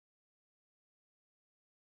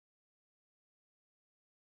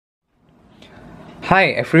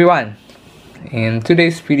Hi everyone, in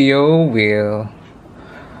today's video we'll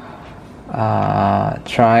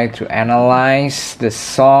try to analyze the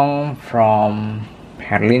song from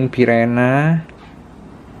Herlin Pirena,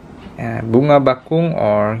 Bunga Bakung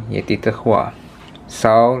or Yeti Tehua.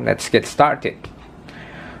 So let's get started.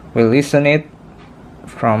 We'll listen it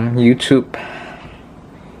from YouTube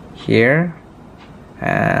here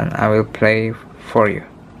and I will play for you.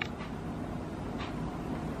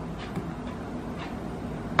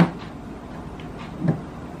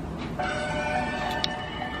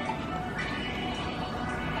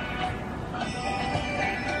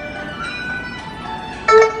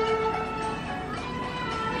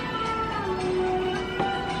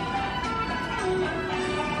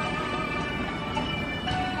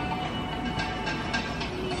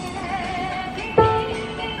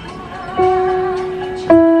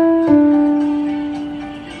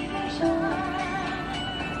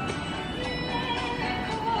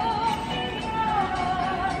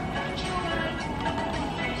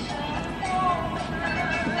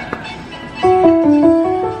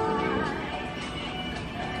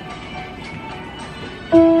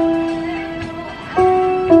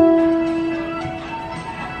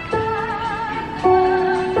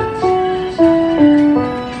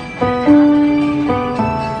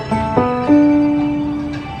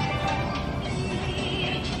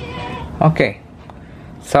 Okay,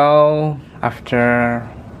 so after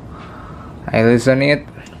I listen it,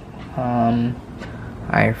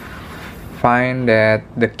 I find that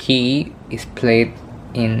the key is played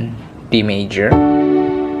in D major.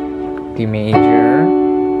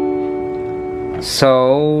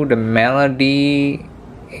 So the melody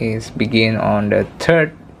is begin on the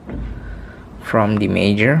third from D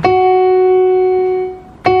major.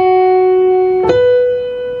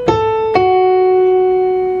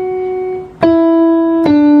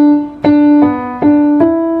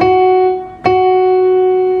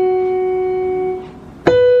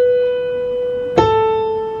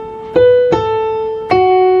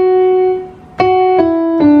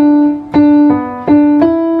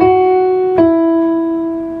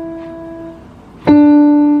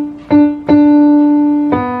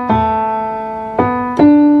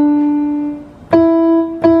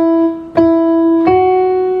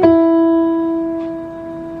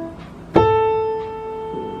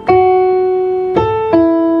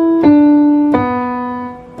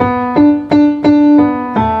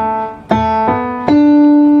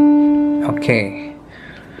 Okay,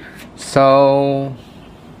 so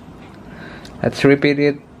let's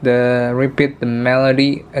repeat the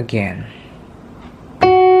melody again.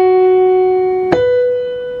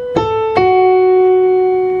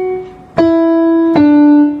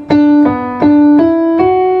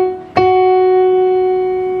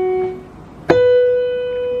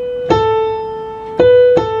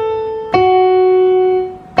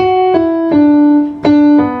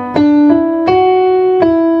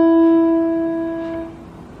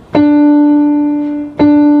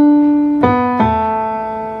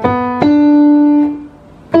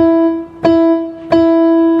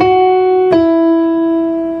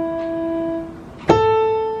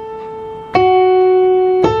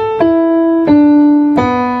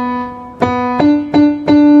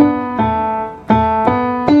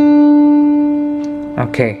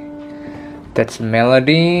 Okay, that's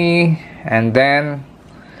melody, and then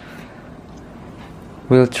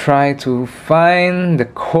we'll try to find the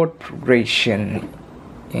chord progression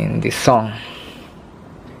in this song.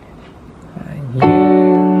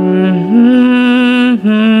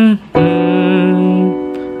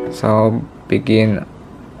 So begin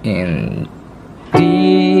in D,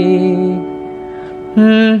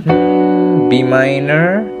 B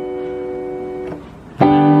minor,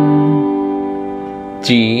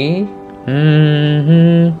 G,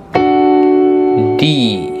 D,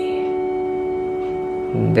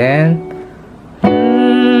 then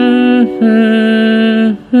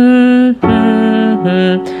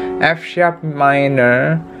F sharp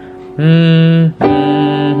minor,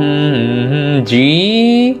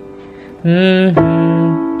 G,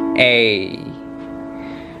 A,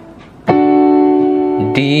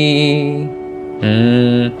 D,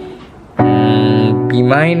 B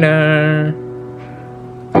minor,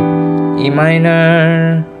 E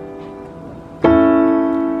minor,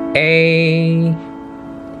 A,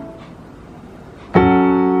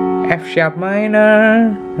 F sharp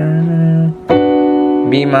minor,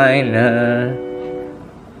 B minor,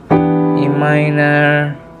 E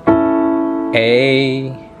minor,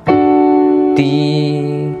 A, D.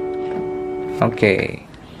 Okay,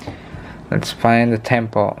 let's find the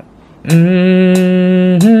tempo.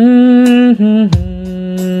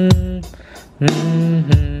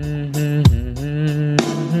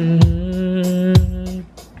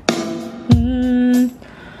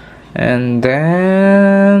 And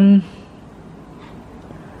then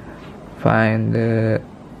find the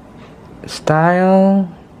style.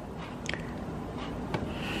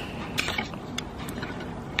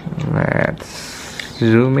 Let's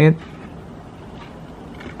zoom it.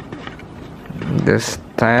 The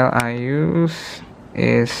style I use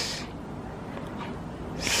is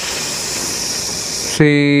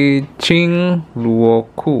Sijing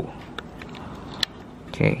Luoku.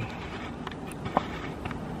 Okay.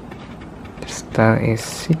 The style is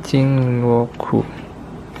Sijing Luoku.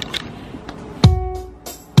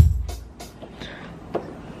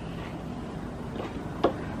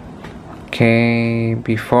 Okay,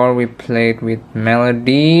 before we played with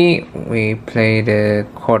melody, we play the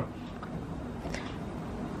chord.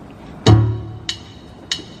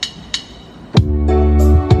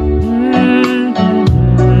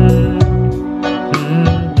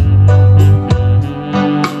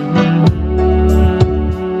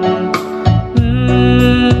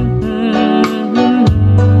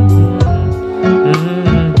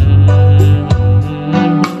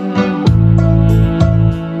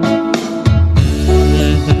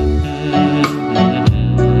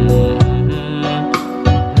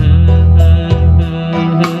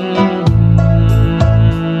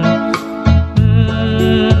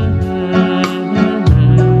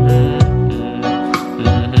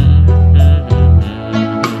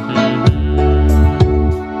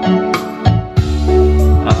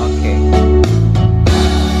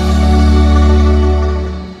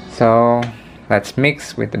 So let's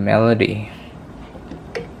mix with the melody.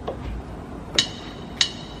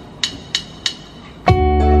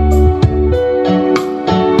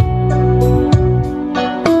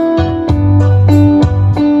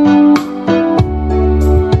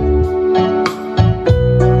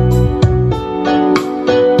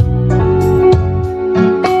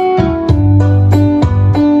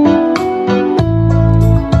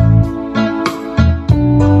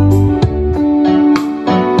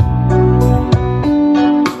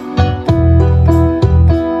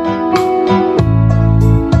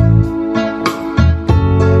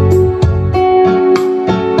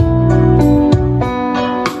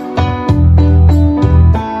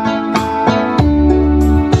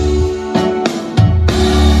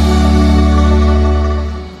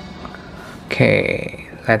 Okay,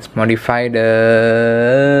 let's modify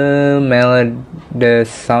the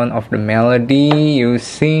sound of the melody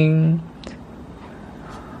using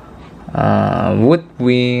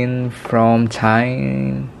woodwind from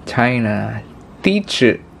China,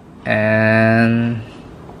 teacher, and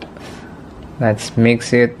let's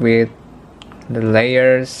mix it with the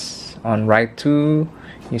layers on right 2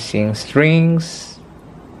 using strings,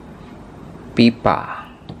 pipa.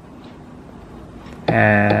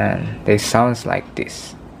 And they sounds like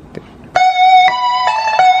this.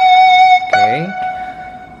 Okay,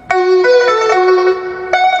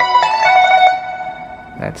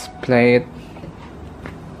 let's play it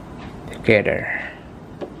together.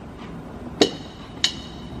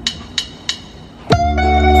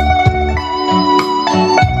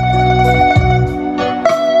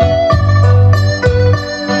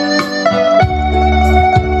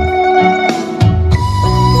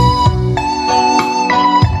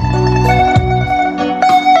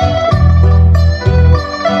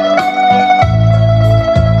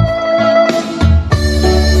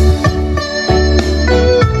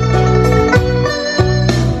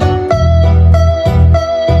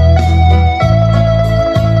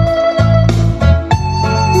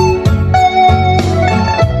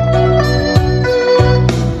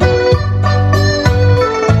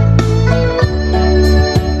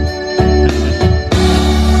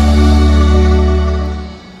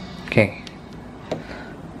 Okay,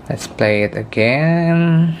 let's play it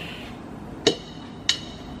again.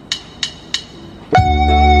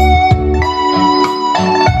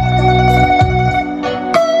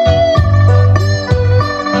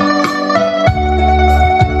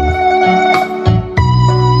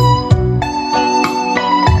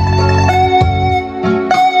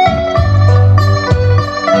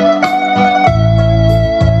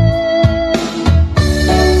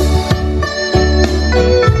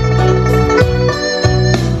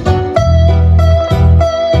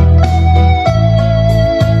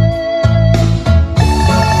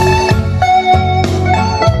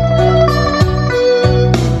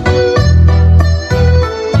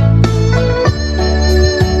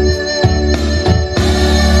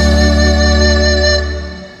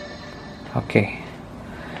 Okay,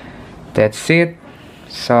 that's it.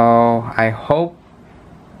 So I hope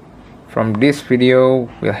from this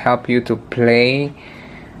video will help you to play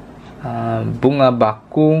Bunga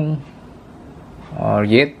Bakung or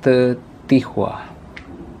Yete Tihua.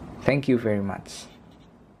 Thank you very much.